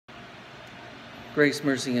Grace,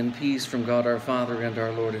 mercy, and peace from God our Father and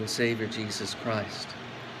our Lord and Savior, Jesus Christ.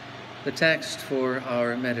 The text for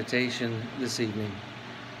our meditation this evening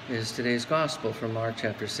is today's Gospel from Mark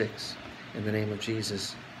chapter 6. In the name of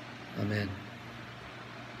Jesus, amen.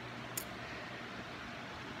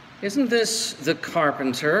 Isn't this the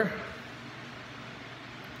carpenter?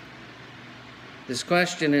 This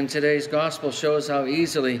question in today's Gospel shows how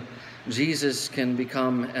easily Jesus can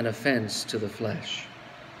become an offense to the flesh.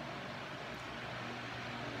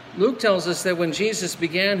 Luke tells us that when Jesus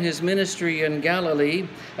began his ministry in Galilee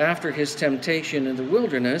after his temptation in the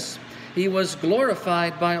wilderness, he was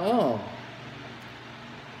glorified by all.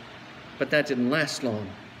 But that didn't last long.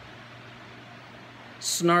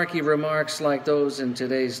 Snarky remarks like those in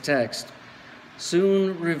today's text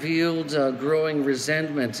soon revealed a growing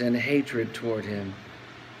resentment and hatred toward him.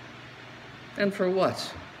 And for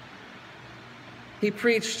what? He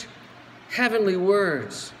preached heavenly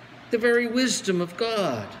words, the very wisdom of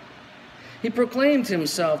God. He proclaimed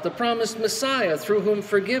himself the promised Messiah through whom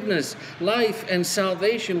forgiveness, life, and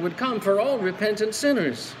salvation would come for all repentant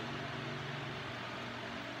sinners.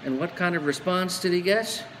 And what kind of response did he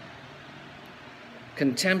get?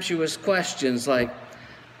 Contemptuous questions like,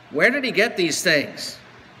 where did he get these things?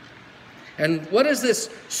 And what is this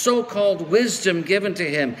so-called wisdom given to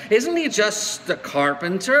him? Isn't he just the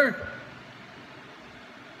carpenter?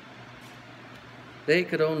 They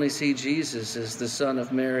could only see Jesus as the son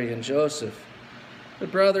of Mary and Joseph, the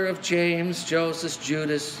brother of James, Joseph,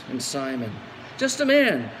 Judas, and Simon. Just a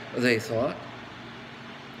man, they thought.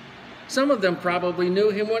 Some of them probably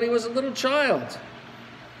knew him when he was a little child.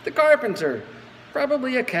 The carpenter,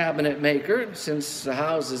 probably a cabinet maker, since the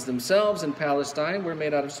houses themselves in Palestine were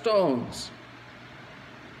made out of stones.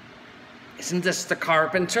 Isn't this the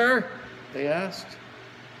carpenter? They asked.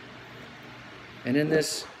 And in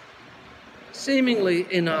this seemingly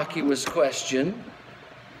innocuous question,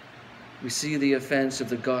 we see the offense of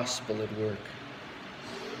the gospel at work.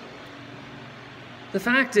 The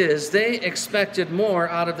fact is, they expected more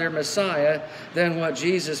out of their Messiah than what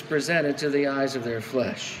Jesus presented to the eyes of their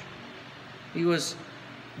flesh. He was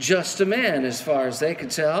just a man as far as they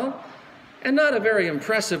could tell, and not a very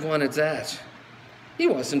impressive one at that. He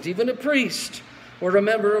wasn't even a priest or a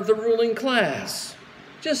member of the ruling class,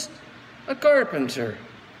 just a carpenter.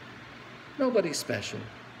 Nobody special.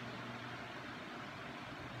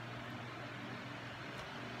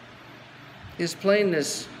 His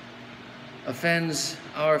plainness offends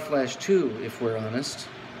our flesh too, if we're honest.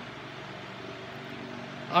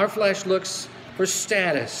 Our flesh looks for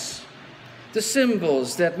status, the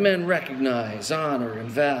symbols that men recognize, honor, and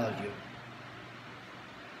value.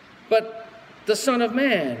 But the Son of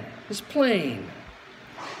Man is plain.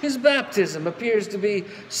 His baptism appears to be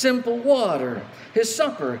simple water. His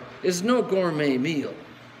supper is no gourmet meal.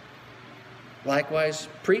 Likewise,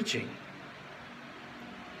 preaching.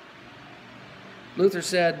 Luther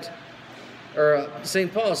said, or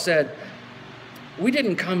St. Paul said, we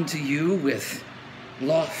didn't come to you with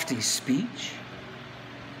lofty speech.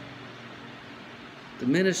 The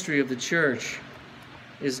ministry of the church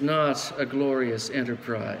is not a glorious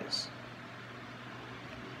enterprise.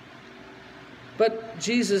 But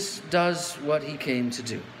Jesus does what he came to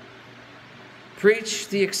do. Preach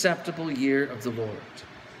the acceptable year of the Lord,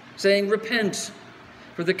 saying, repent,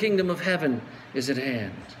 for the kingdom of heaven is at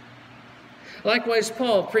hand. Likewise,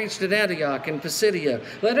 Paul preached at Antioch in Pisidia,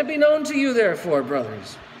 let it be known to you, therefore,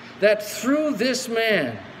 brothers, that through this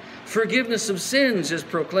man forgiveness of sins is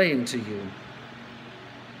proclaimed to you.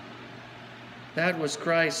 That was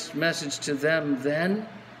Christ's message to them then,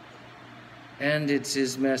 and it's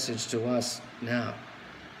his message to us now.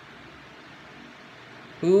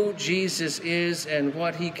 Who Jesus is and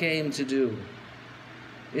what he came to do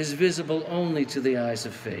is visible only to the eyes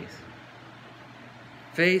of faith.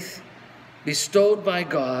 Faith bestowed by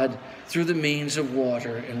God through the means of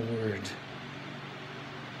water and word.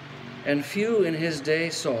 And few in his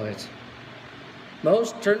day saw it.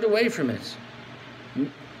 Most turned away from it.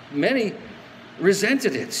 Many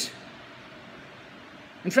resented it.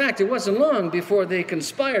 In fact, it wasn't long before they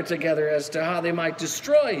conspired together as to how they might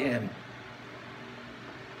destroy him.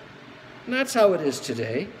 And that's how it is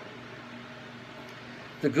today.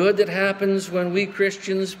 The good that happens when we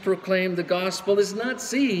Christians proclaim the gospel is not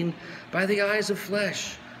seen by the eyes of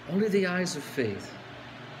flesh, only the eyes of faith.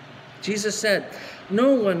 Jesus said,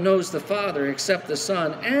 no one knows the Father except the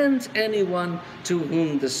Son, and anyone to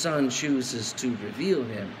whom the Son chooses to reveal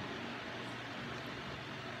him.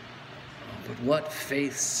 But what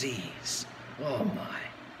faith sees, oh my.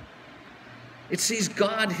 It sees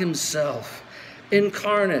God himself,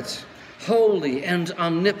 incarnate, holy and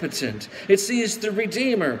omnipotent. It sees the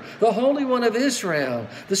Redeemer, the Holy One of Israel,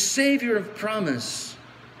 the Savior of promise.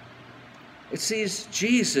 It sees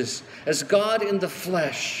Jesus as God in the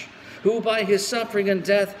flesh, who by his suffering and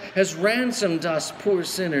death has ransomed us poor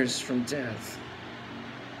sinners from death.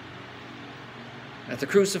 At the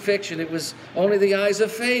crucifixion, it was only the eyes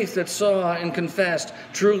of faith that saw and confessed,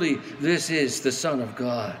 truly, this is the Son of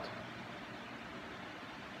God.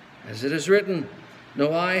 As it is written,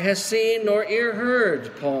 no eye has seen nor ear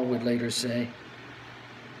heard, Paul would later say.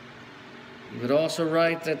 He would also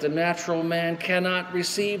write that the natural man cannot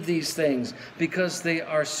receive these things because they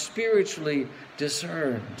are spiritually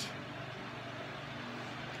discerned.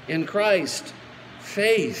 In Christ,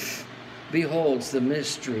 faith beholds the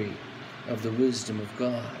mystery of the wisdom of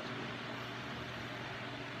God.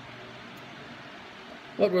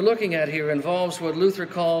 What we're looking at here involves what Luther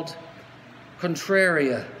called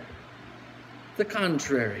contraria, the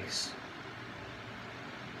contraries.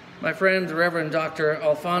 My friend, the Reverend Dr.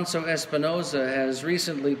 Alfonso Espinosa, has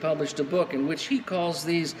recently published a book in which he calls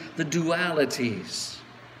these the dualities.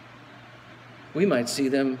 We might see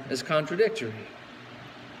them as contradictory.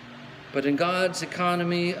 But in God's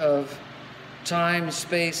economy of time,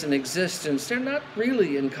 space, and existence, they're not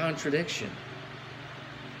really in contradiction.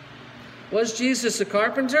 Was Jesus a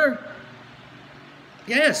carpenter?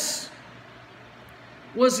 Yes.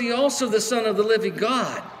 Was he also the Son of the living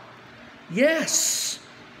God? Yes.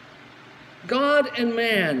 God and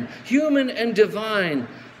man, human and divine,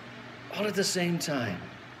 all at the same time.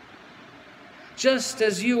 Just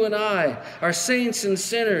as you and I are saints and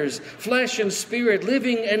sinners, flesh and spirit,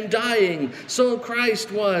 living and dying, so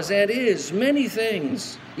Christ was and is many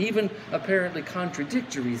things, even apparently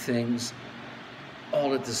contradictory things,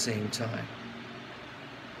 all at the same time.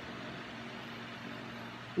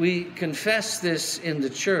 We confess this in the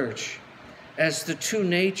church as the two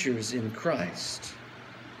natures in Christ.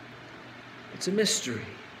 It's a mystery.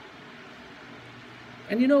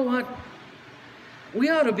 And you know what? We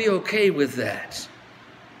ought to be okay with that.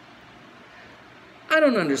 I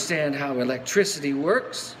don't understand how electricity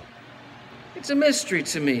works. It's a mystery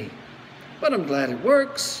to me, but I'm glad it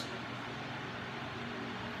works.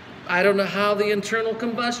 I don't know how the internal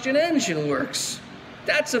combustion engine works.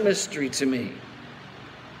 That's a mystery to me.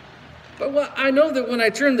 But I know that when I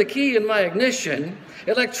turn the key in my ignition,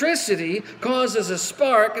 electricity causes a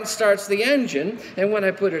spark and starts the engine, and when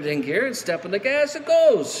I put it in gear and step on the gas, it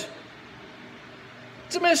goes.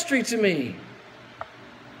 It's a mystery to me.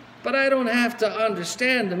 But I don't have to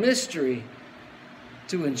understand the mystery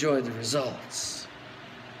to enjoy the results.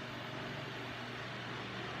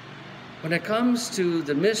 When it comes to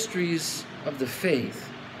the mysteries of the faith,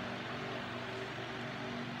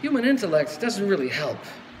 human intellect doesn't really help.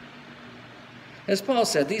 As Paul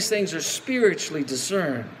said, these things are spiritually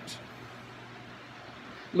discerned.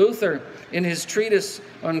 Luther, in his treatise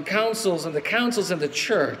on councils and the councils of the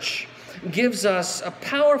church, gives us a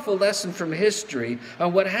powerful lesson from history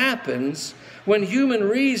on what happens when human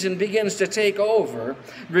reason begins to take over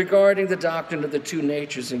regarding the doctrine of the two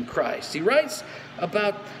natures in Christ. He writes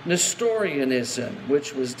about Nestorianism,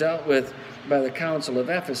 which was dealt with by the Council of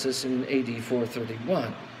Ephesus in AD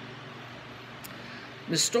 431.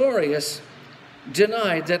 Nestorius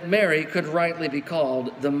denied that Mary could rightly be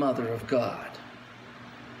called the Mother of God,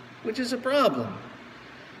 which is a problem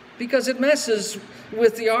because it messes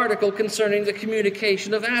with the article concerning the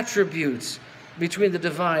communication of attributes between the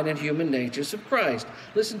divine and human natures of Christ.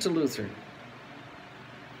 Listen to Luther.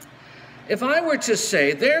 If I were to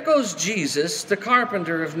say, there goes Jesus, the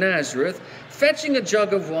carpenter of Nazareth, fetching a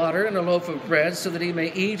jug of water and a loaf of bread so that he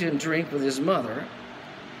may eat and drink with his mother,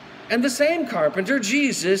 and the same carpenter,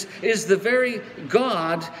 Jesus, is the very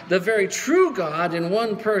God, the very true God in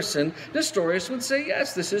one person, Nestorius would say,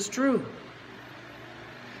 yes, this is true.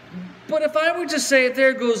 But if I were to say,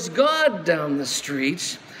 there goes God down the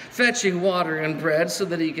street, fetching water and bread so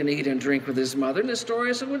that he can eat and drink with his mother,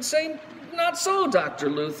 Nestorius would say, not so, Dr.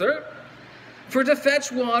 Luther. For to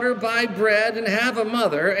fetch water, buy bread, and have a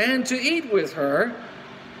mother, and to eat with her,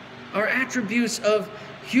 are attributes of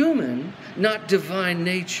human, not divine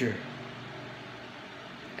nature.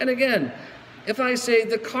 And again, if I say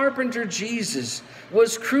the carpenter Jesus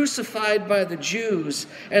was crucified by the Jews,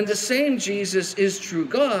 and the same Jesus is true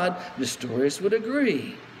God, Nestorius would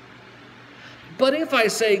agree. But if I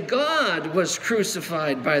say God was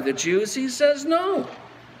crucified by the Jews, he says no.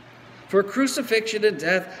 For crucifixion and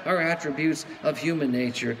death are attributes of human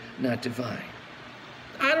nature, not divine.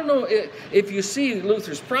 I don't know if you see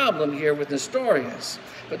Luther's problem here with Nestorius,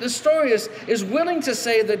 but Nestorius is willing to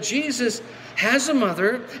say that Jesus has a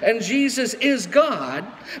mother and Jesus is God,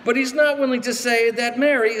 but he's not willing to say that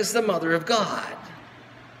Mary is the mother of God.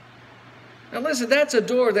 Now listen, that's a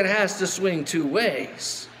door that has to swing two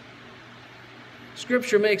ways.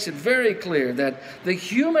 Scripture makes it very clear that the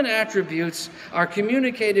human attributes are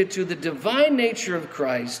communicated to the divine nature of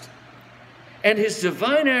Christ, and his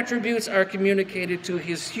divine attributes are communicated to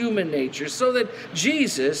his human nature, so that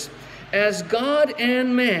Jesus, as God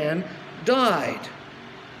and man, died.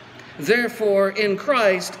 Therefore, in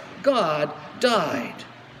Christ, God died.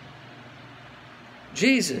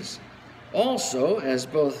 Jesus, also, as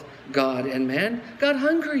both God and man, got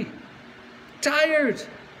hungry, tired,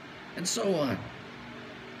 and so on.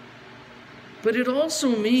 But it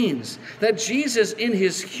also means that Jesus, in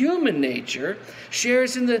his human nature,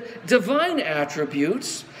 shares in the divine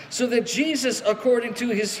attributes, so that Jesus, according to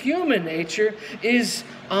his human nature, is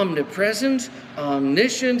omnipresent,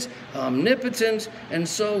 omniscient, omnipotent, and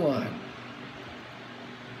so on.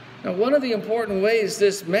 Now, one of the important ways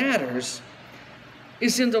this matters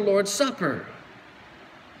is in the Lord's Supper.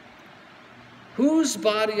 Whose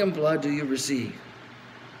body and blood do you receive?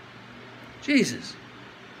 Jesus.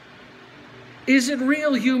 Is it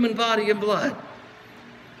real human body and blood?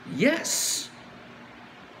 Yes.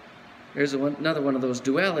 There's another one of those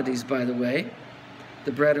dualities, by the way.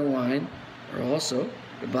 The bread and wine are also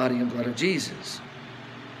the body and blood of Jesus.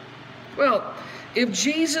 Well, if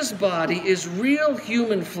Jesus' body is real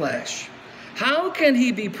human flesh, how can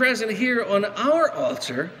he be present here on our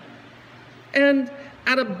altar and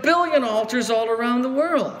at a billion altars all around the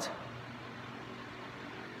world?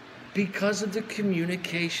 Because of the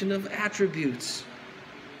communication of attributes.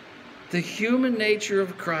 The human nature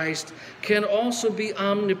of Christ can also be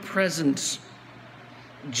omnipresent,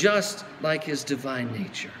 just like his divine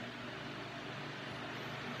nature.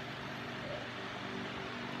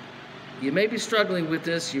 You may be struggling with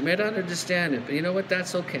this, you may not understand it, but you know what?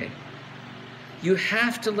 That's okay. You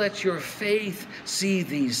have to let your faith see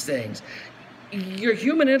these things. Your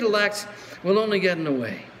human intellect will only get in the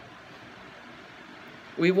way.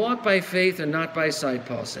 We walk by faith and not by sight,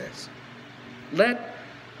 Paul says. Let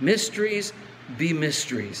mysteries be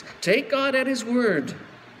mysteries. Take God at his word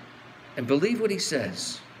and believe what he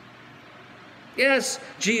says. Yes,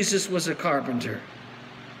 Jesus was a carpenter,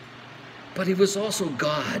 but he was also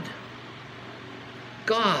God.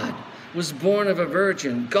 God was born of a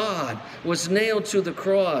virgin. God was nailed to the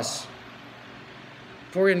cross.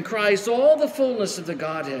 For in Christ all the fullness of the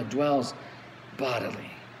Godhead dwells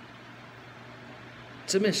bodily.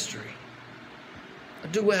 It's a mystery, a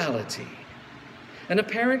duality, an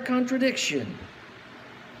apparent contradiction.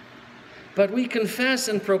 But we confess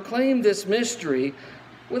and proclaim this mystery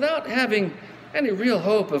without having any real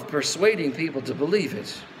hope of persuading people to believe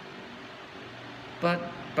it. But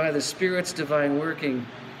by the Spirit's divine working,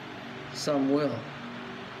 some will.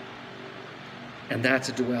 And that's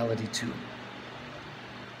a duality too.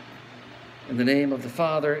 In the name of the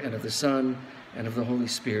Father, and of the Son, and of the Holy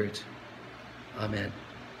Spirit. Amen.